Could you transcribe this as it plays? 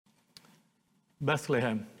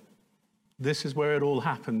Bethlehem. This is where it all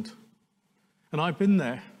happened. And I've been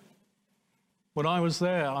there. When I was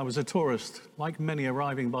there, I was a tourist, like many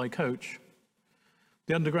arriving by coach.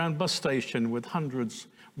 The underground bus station with hundreds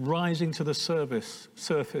rising to the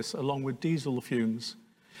surface along with diesel fumes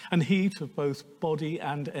and heat of both body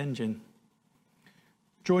and engine.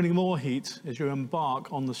 Joining more heat as you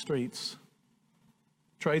embark on the streets.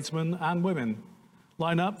 Tradesmen and women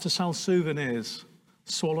line up to sell souvenirs,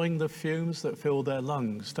 swallowing the fumes that fill their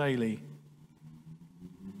lungs daily.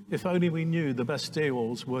 If only we knew the best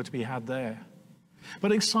deals were to be had there.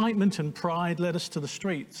 But excitement and pride led us to the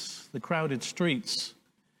streets, the crowded streets,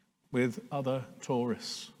 with other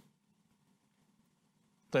tourists.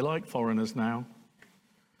 They like foreigners now,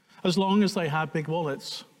 as long as they have big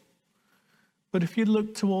wallets. But if you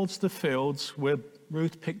look towards the fields where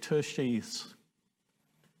Ruth picked her sheaths,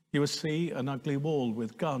 you will see an ugly wall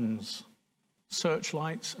with guns,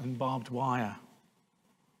 searchlights and barbed wire.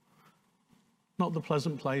 Not the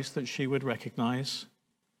pleasant place that she would recognize.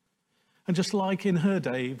 And just like in her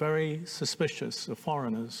day, very suspicious of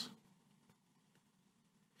foreigners.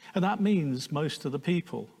 And that means most of the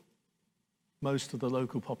people, most of the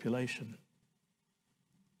local population.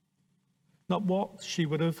 Not what she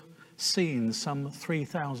would have seen some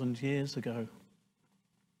 3,000 years ago.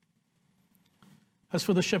 As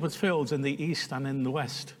for the shepherd's fields in the east and in the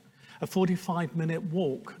west, a 45-minute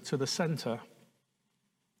walk to the center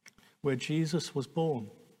where Jesus was born.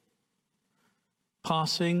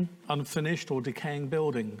 Passing unfinished or decaying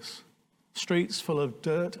buildings, streets full of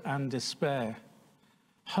dirt and despair,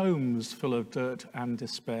 homes full of dirt and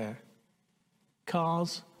despair,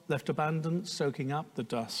 cars left abandoned, soaking up the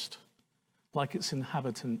dust like its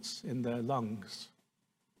inhabitants in their lungs.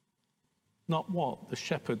 Not what the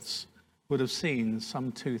shepherds would have seen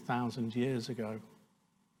some 2,000 years ago.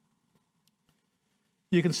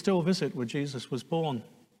 You can still visit where Jesus was born.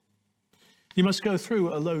 You must go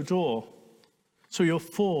through a low door, so you're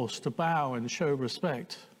forced to bow and show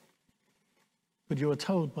respect. But you are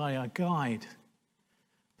told by a guide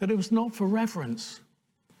that it was not for reverence,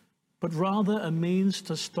 but rather a means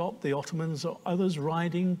to stop the Ottomans or others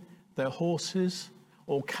riding their horses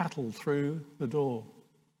or cattle through the door.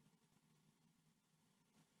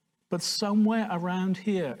 But somewhere around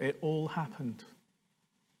here, it all happened.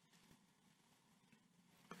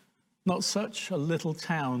 Not such a little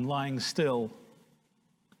town lying still.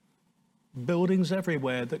 Buildings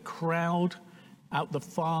everywhere that crowd out the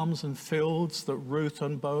farms and fields that Ruth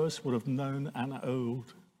and Boaz would have known and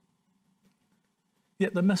owned.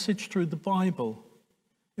 Yet the message through the Bible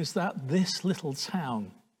is that this little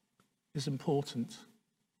town is important.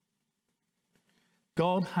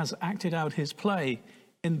 God has acted out his play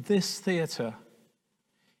in this theatre.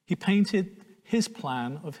 He painted his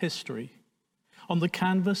plan of history on the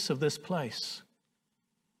canvas of this place.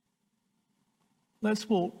 Let's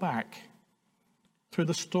walk back through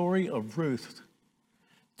the story of Ruth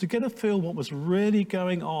to get a feel what was really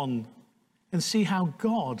going on and see how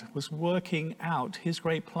God was working out his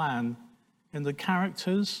great plan in the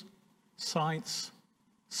characters, sights,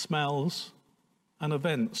 smells, and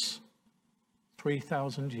events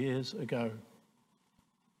 3,000 years ago.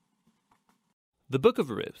 The Book of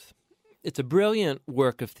Ruth. It's a brilliant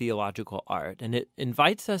work of theological art, and it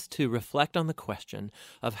invites us to reflect on the question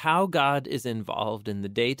of how God is involved in the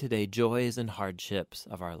day-to-day joys and hardships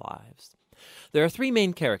of our lives. There are three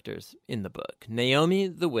main characters in the book: Naomi,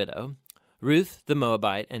 the widow, Ruth, the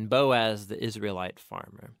Moabite, and Boaz, the Israelite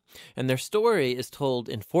farmer. And their story is told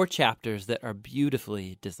in 4 chapters that are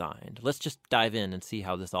beautifully designed. Let's just dive in and see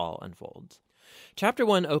how this all unfolds. Chapter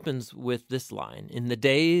 1 opens with this line, "In the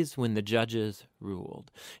days when the judges ruled."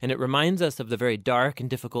 And it reminds us of the very dark and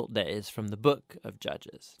difficult days from the book of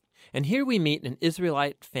Judges. And here we meet an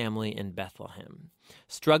Israelite family in Bethlehem,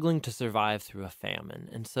 struggling to survive through a famine.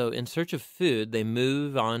 And so in search of food, they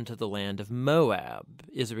move on to the land of Moab,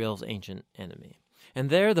 Israel's ancient enemy. And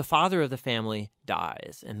there the father of the family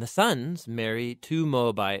dies, and the sons marry 2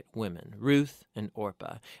 Moabite women, Ruth and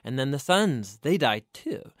Orpah. And then the sons, they die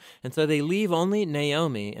too. And so they leave only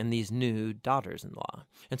Naomi and these new daughters-in-law.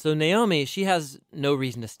 And so Naomi, she has no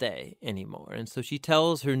reason to stay anymore. And so she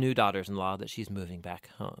tells her new daughters-in-law that she's moving back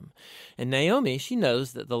home. And Naomi, she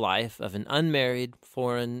knows that the life of an unmarried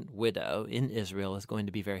foreign widow in Israel is going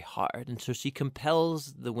to be very hard. And so she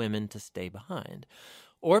compels the women to stay behind.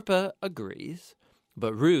 Orpah agrees,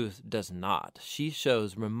 but Ruth does not. She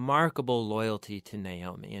shows remarkable loyalty to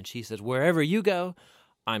Naomi, and she says, "Wherever you go,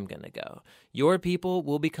 I'm going to go. Your people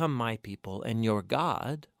will become my people, and your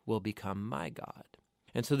God will become my God."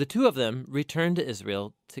 And so the two of them return to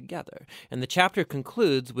Israel together. And the chapter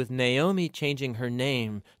concludes with Naomi changing her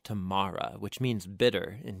name to Mara, which means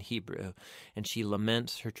bitter in Hebrew, and she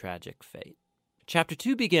laments her tragic fate. Chapter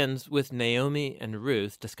 2 begins with Naomi and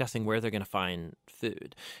Ruth discussing where they're going to find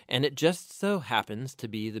food. And it just so happens to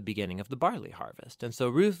be the beginning of the barley harvest. And so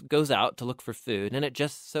Ruth goes out to look for food, and it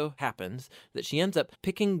just so happens that she ends up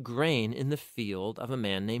picking grain in the field of a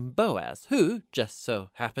man named Boaz, who just so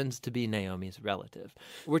happens to be Naomi's relative.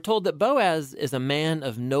 We're told that Boaz is a man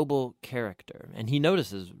of noble character, and he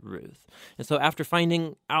notices Ruth. And so after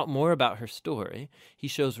finding out more about her story, he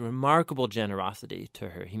shows remarkable generosity to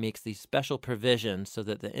her. He makes these special provisions so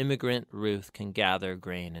that the immigrant Ruth can gather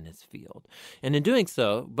grain in his field. And in doing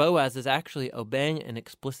so, Boaz is actually obeying an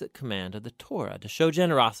explicit command of the Torah to show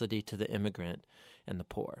generosity to the immigrant and the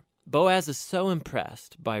poor. Boaz is so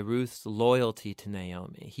impressed by Ruth's loyalty to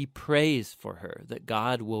Naomi. He prays for her that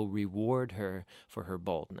God will reward her for her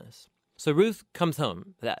boldness. So Ruth comes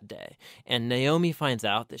home that day, and Naomi finds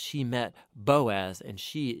out that she met Boaz, and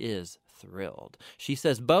she is thrilled. She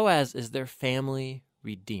says Boaz is their family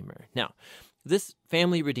redeemer. Now, this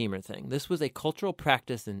family redeemer thing, this was a cultural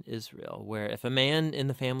practice in Israel where if a man in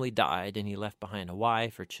the family died and he left behind a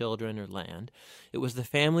wife or children or land, it was the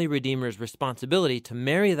family redeemer's responsibility to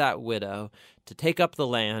marry that widow, to take up the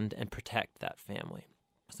land and protect that family.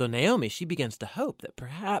 So Naomi, she begins to hope that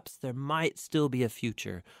perhaps there might still be a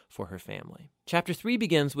future for her family. Chapter 3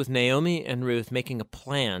 begins with Naomi and Ruth making a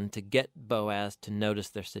plan to get Boaz to notice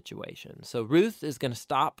their situation. So Ruth is going to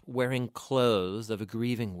stop wearing clothes of a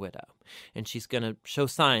grieving widow, and she's going to show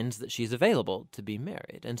signs that she's available to be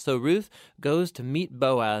married. And so Ruth goes to meet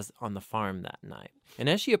Boaz on the farm that night. And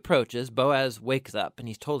as she approaches, Boaz wakes up and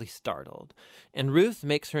he's totally startled. And Ruth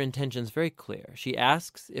makes her intentions very clear. She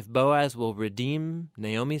asks if Boaz will redeem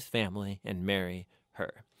Naomi's family and marry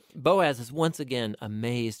her. Boaz is once again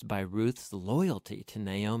amazed by Ruth's loyalty to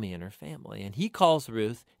Naomi and her family, and he calls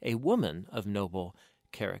Ruth a woman of noble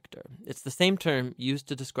character. It's the same term used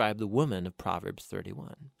to describe the woman of Proverbs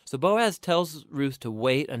 31. So Boaz tells Ruth to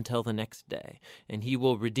wait until the next day, and he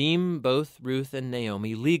will redeem both Ruth and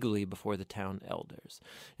Naomi legally before the town elders.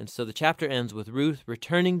 And so the chapter ends with Ruth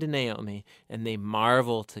returning to Naomi, and they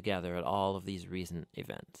marvel together at all of these recent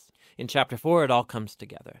events. In chapter 4, it all comes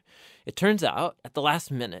together. It turns out, at the last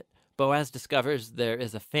minute, Boaz discovers there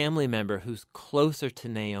is a family member who's closer to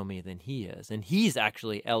Naomi than he is, and he's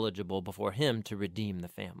actually eligible before him to redeem the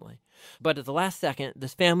family. But at the last second,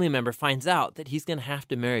 this family member finds out that he's going to have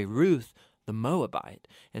to marry Ruth, the Moabite,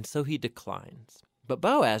 and so he declines. But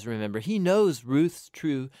Boaz, remember, he knows Ruth's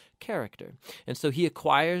true character, and so he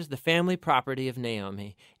acquires the family property of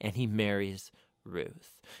Naomi, and he marries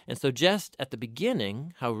Ruth. And so just at the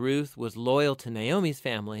beginning, how Ruth was loyal to Naomi's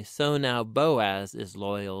family, so now Boaz is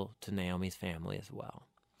loyal to Naomi's family as well.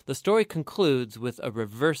 The story concludes with a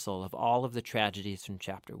reversal of all of the tragedies from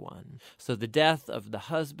chapter 1. So the death of the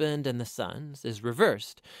husband and the sons is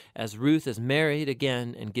reversed as Ruth is married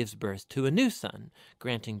again and gives birth to a new son,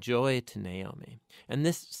 granting joy to Naomi. And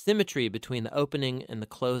this symmetry between the opening and the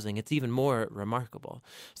closing, it's even more remarkable.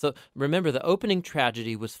 So remember, the opening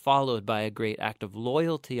tragedy was followed by a great act of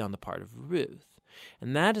loyalty on the part of Ruth.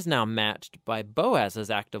 And that is now matched by Boaz's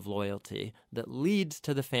act of loyalty that leads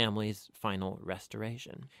to the family's final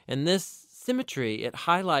restoration. And this symmetry, it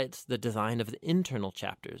highlights the design of the internal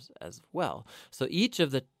chapters as well. So each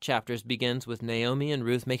of the chapters begins with Naomi and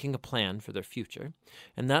Ruth making a plan for their future,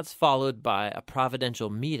 and that's followed by a providential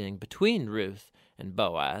meeting between Ruth and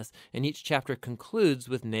Boaz, and each chapter concludes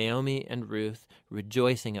with Naomi and Ruth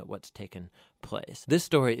rejoicing at what's taken place. This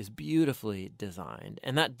story is beautifully designed,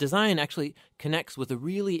 and that design actually connects with a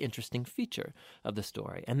really interesting feature of the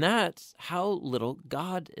story, and that's how little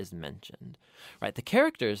God is mentioned. Right? The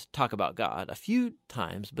characters talk about God a few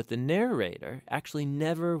times, but the narrator actually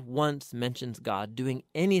never once mentions God doing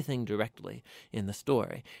anything directly in the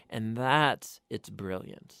story, and that's its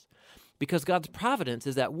brilliance. Because God's providence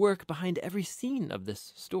is at work behind every scene of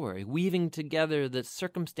this story, weaving together the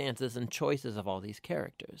circumstances and choices of all these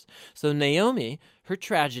characters. So Naomi, her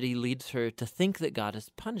tragedy leads her to think that God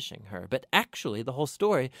is punishing her, but actually the whole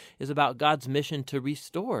story is about God's mission to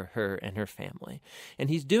restore her and her family.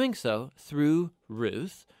 And he's doing so through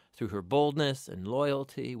Ruth, through her boldness and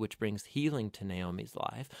loyalty, which brings healing to Naomi's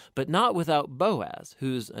life, but not without Boaz,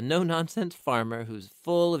 who's a no-nonsense farmer who's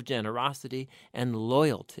full of generosity and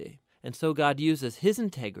loyalty. And so God uses his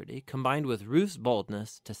integrity combined with Ruth's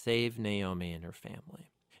boldness to save Naomi and her family.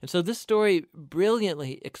 And so this story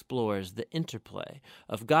brilliantly explores the interplay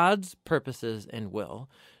of God's purposes and will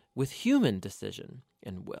with human decision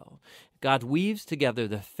and will. God weaves together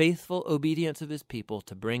the faithful obedience of his people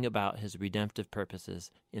to bring about his redemptive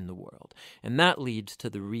purposes in the world. And that leads to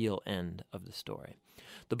the real end of the story.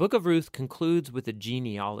 The book of Ruth concludes with a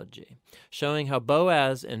genealogy, showing how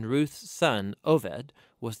Boaz and Ruth's son, Oved,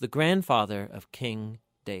 was the grandfather of King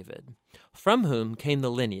David, from whom came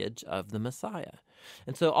the lineage of the Messiah.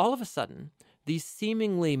 And so all of a sudden, these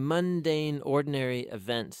seemingly mundane, ordinary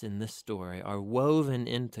events in this story are woven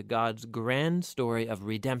into God's grand story of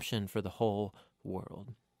redemption for the whole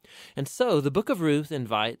world. And so the book of Ruth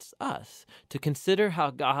invites us to consider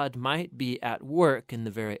how God might be at work in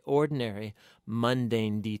the very ordinary,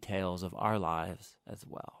 mundane details of our lives as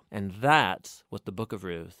well. And that's what the book of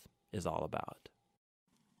Ruth is all about.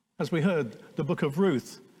 As we heard, the book of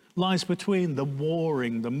Ruth lies between the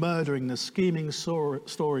warring, the murdering, the scheming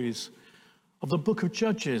stories of the book of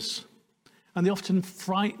Judges and the often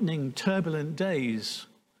frightening, turbulent days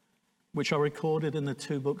which are recorded in the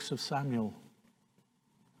two books of Samuel.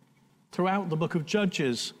 Throughout the book of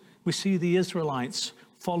Judges, we see the Israelites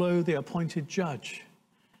follow the appointed judge,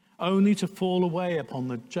 only to fall away upon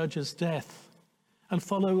the judge's death and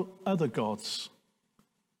follow other gods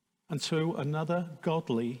until another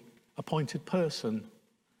godly appointed person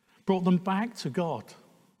brought them back to God.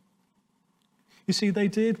 You see, they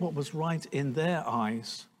did what was right in their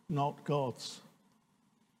eyes, not God's.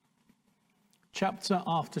 Chapter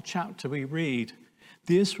after chapter we read,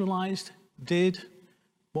 the Israelites did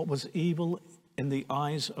what was evil in the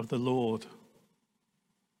eyes of the Lord.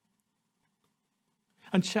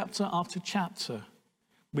 And chapter after chapter,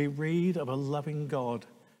 we read of a loving God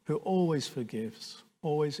who always forgives,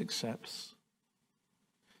 always accepts,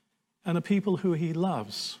 and a people who he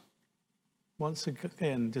loves, once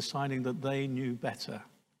again deciding that they knew better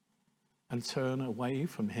and turn away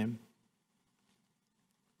from him.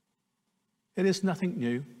 It is nothing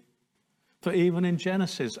new, for even in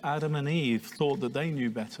Genesis, Adam and Eve thought that they knew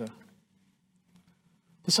better.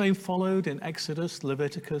 The same followed in Exodus,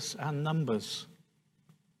 Leviticus, and Numbers.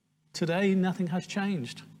 Today, nothing has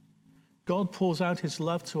changed. God pours out his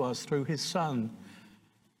love to us through his Son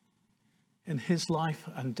in his life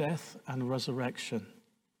and death and resurrection.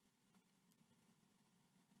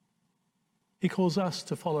 He calls us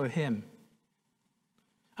to follow him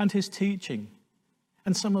and his teaching,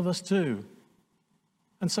 and some of us do.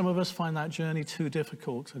 And some of us find that journey too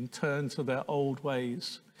difficult and turn to their old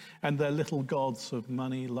ways and their little gods of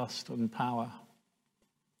money, lust, and power.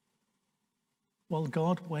 Well,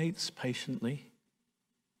 God waits patiently,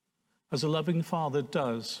 as a loving father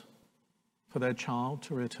does for their child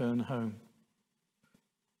to return home.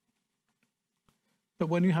 But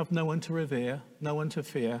when you have no one to revere, no one to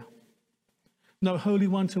fear, no holy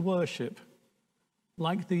one to worship,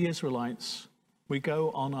 like the Israelites, we go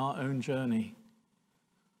on our own journey,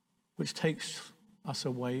 which takes us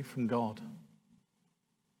away from God.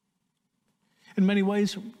 In many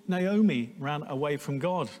ways, Naomi ran away from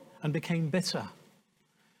God and became bitter.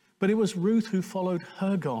 But it was Ruth who followed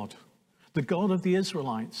her God, the God of the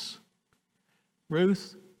Israelites.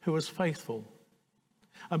 Ruth, who was faithful.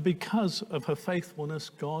 And because of her faithfulness,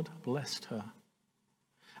 God blessed her.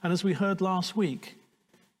 And as we heard last week,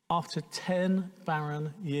 after 10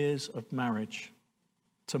 barren years of marriage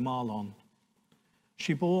to Mahlon,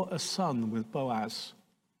 she bore a son with Boaz,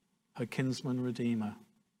 her kinsman redeemer.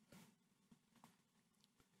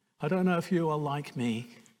 I don't know if you are like me,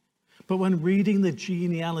 but when reading the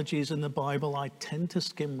genealogies in the Bible, I tend to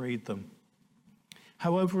skim read them.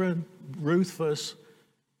 However, in Ruth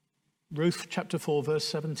chapter 4, verse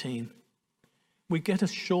 17, we get a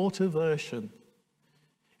shorter version.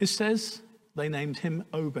 It says they named him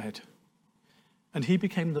Obed, and he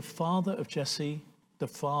became the father of Jesse, the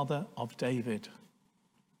father of David.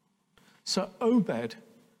 So Obed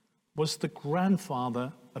was the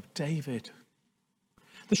grandfather of David,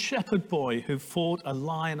 the shepherd boy who fought a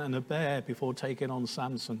lion and a bear before taking on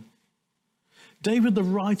Samson. David, the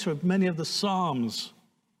writer of many of the Psalms.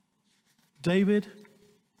 David,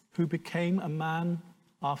 who became a man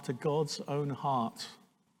after God's own heart.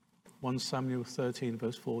 1 Samuel 13,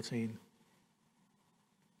 verse 14.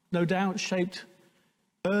 No doubt shaped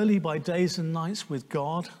early by days and nights with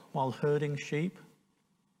God while herding sheep.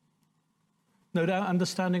 No doubt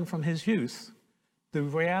understanding from his youth the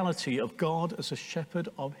reality of God as a shepherd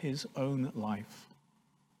of his own life.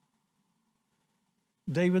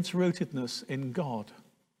 David's rootedness in God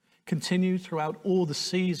continued throughout all the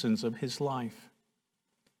seasons of his life.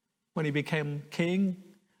 When he became king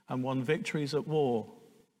and won victories at war,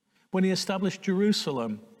 when he established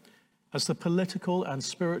Jerusalem as the political and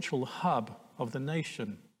spiritual hub of the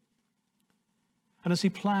nation, and as he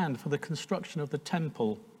planned for the construction of the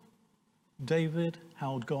temple, David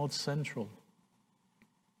held God central.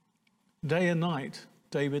 Day and night,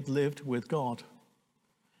 David lived with God,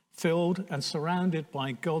 filled and surrounded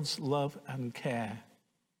by God's love and care.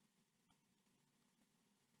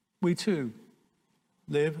 We too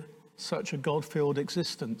live such a God-filled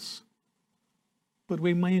existence, but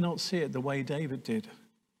we may not see it the way David did.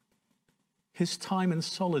 His time in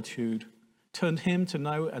solitude turned him to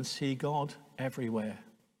know and see God everywhere.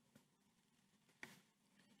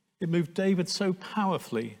 It moved David so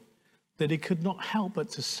powerfully that he could not help but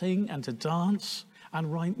to sing and to dance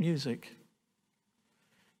and write music.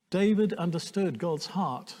 David understood God's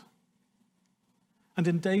heart. And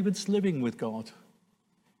in David's living with God,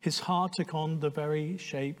 his heart took on the very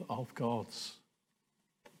shape of God's.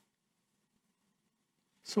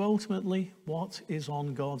 So ultimately, what is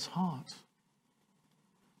on God's heart?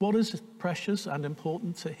 What is precious and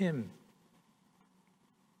important to him?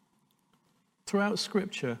 Throughout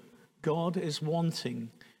Scripture, God is wanting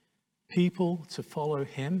people to follow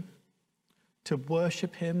him, to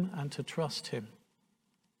worship him, and to trust him.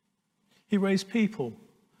 He raised people,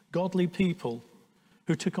 godly people,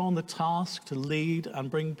 who took on the task to lead and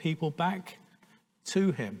bring people back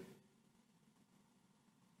to him.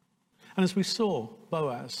 And as we saw,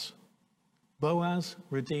 Boaz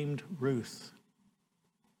redeemed Ruth.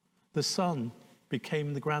 The son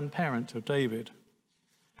became the grandparent of David.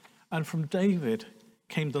 And from David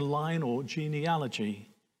came the line or genealogy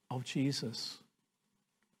of Jesus.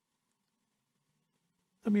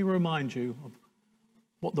 Let me remind you of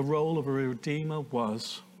what the role of a redeemer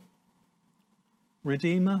was.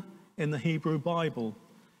 Redeemer in the Hebrew Bible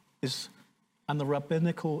and the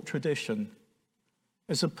rabbinical tradition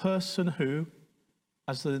is a person who,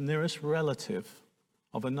 as the nearest relative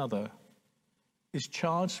of another, is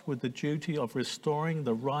charged with the duty of restoring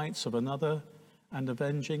the rights of another and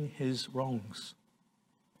avenging his wrongs.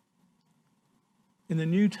 In the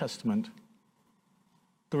New Testament,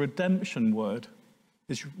 the redemption word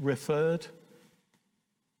is referred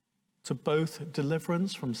to both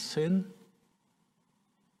deliverance from sin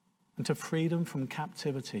and to freedom from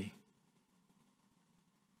captivity.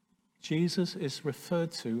 Jesus is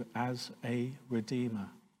referred to as a redeemer.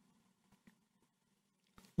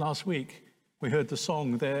 Last week, we heard the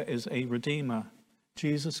song, "There is a Redeemer,"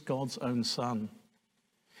 Jesus, God's own Son.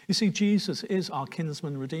 You see, Jesus is our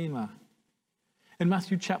kinsman redeemer. In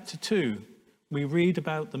Matthew chapter 2, we read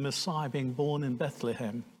about the Messiah being born in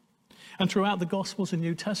Bethlehem. And throughout the Gospels and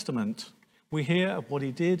New Testament, we hear of what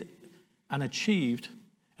he did and achieved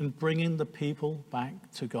in bringing the people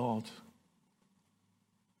back to God,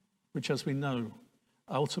 which, as we know,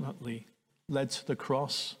 ultimately led to the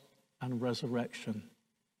cross and resurrection,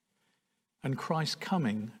 and Christ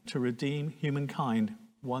coming to redeem humankind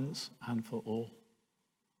once and for all.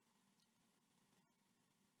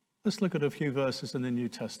 Let's look at a few verses in the New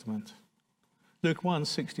Testament. Luke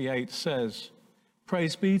 1:68 says,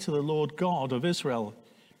 "Praise be to the Lord God of Israel,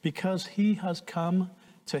 because he has come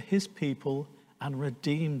to his people and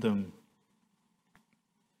redeemed them."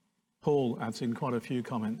 Paul adds in quite a few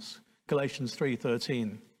comments. Galatians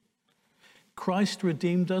 3:13. "Christ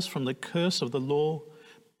redeemed us from the curse of the law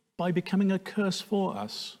by becoming a curse for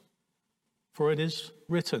us. For it is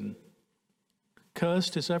written,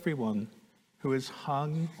 'Cursed is everyone who is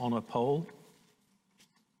hung on a pole.'"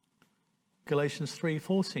 Galatians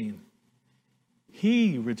 3:14.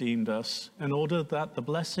 "He redeemed us in order that the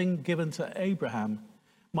blessing given to Abraham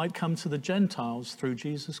might come to the Gentiles through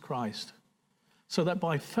Jesus Christ, so that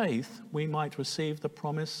by faith we might receive the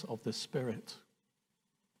promise of the Spirit."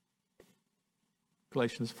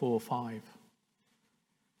 Galatians 4:5.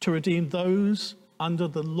 "To redeem those under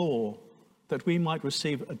the law, that we might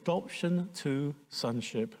receive adoption to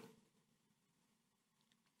sonship."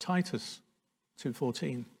 Titus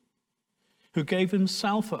 2:14. "Who gave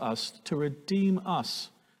himself for us to redeem us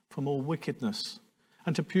from all wickedness,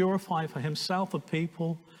 and to purify for himself a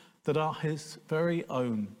people that are his very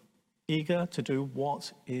own, eager to do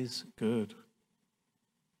what is good."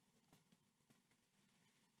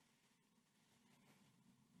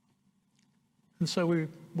 And so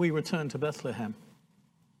we return to Bethlehem.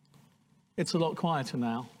 It's a lot quieter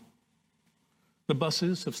now. The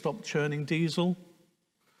buses have stopped churning diesel,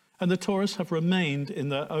 and the tourists have remained in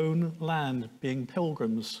their own land, being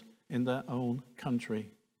pilgrims in their own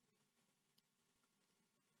country.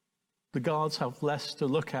 The guards have less to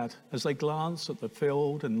look at as they glance at the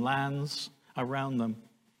field and lands around them.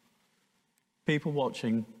 People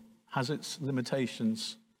watching has its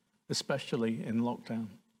limitations, especially in lockdown.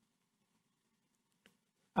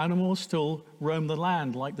 Animals still roam the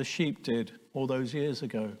land like the sheep did all those years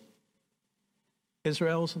ago.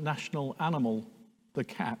 Israel's national animal, the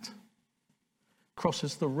cat,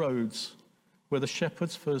 crosses the roads where the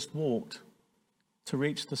shepherds first walked to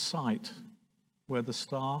reach the site where the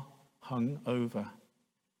star hung over.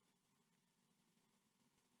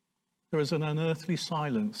 There is an unearthly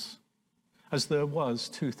silence, as there was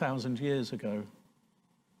 2,000 years ago.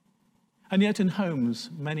 And yet in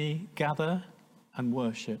homes, many gather and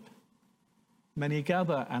worship. Many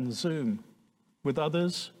gather and Zoom with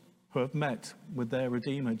others who have met with their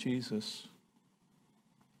Redeemer, Jesus.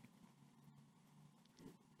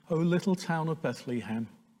 O little town of Bethlehem,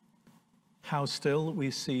 how still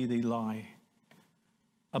we see thee lie.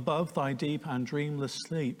 Above thy deep and dreamless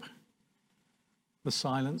sleep, the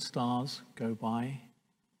silent stars go by.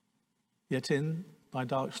 Yet in thy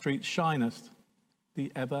dark streets shineth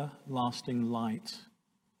the everlasting light.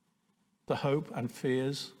 The hope and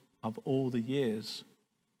fears of all the years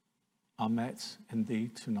are met in thee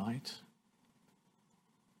tonight.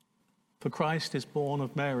 For Christ is born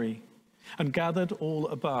of Mary, and gathered all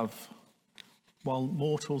above, while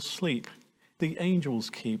mortals sleep, the angels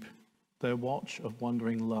keep their watch of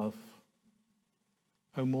wondering love.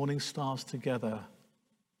 O morning stars together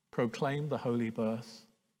proclaim the holy birth,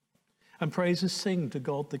 and praises sing to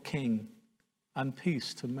God the King, and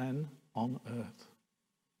peace to men on earth.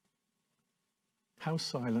 How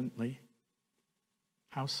silently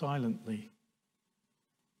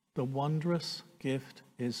the wondrous gift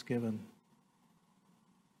is given.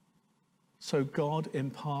 So God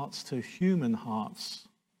imparts to human hearts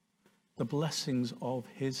the blessings of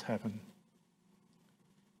his heaven.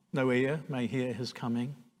 No ear may hear his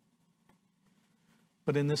coming,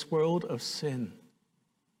 but in this world of sin,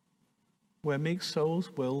 where meek souls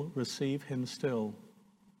will receive him still,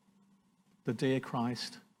 the dear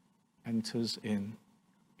Christ enters in.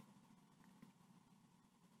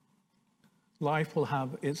 Life will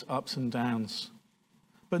have its ups and downs,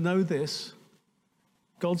 but know this,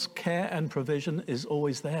 God's care and provision is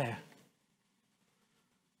always there.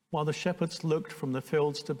 While the shepherds looked from the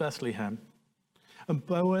fields to Bethlehem, and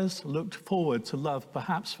Boaz looked forward to love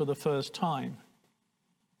perhaps for the first time,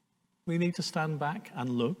 we need to stand back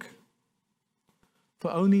and look,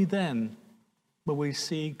 for only then will we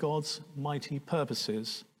see God's mighty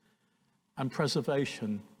purposes and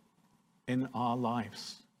preservation in our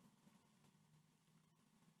lives.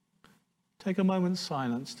 Take a moment's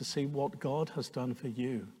silence to see what God has done for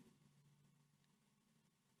you,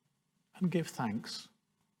 and give thanks.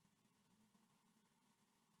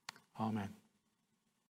 Amen.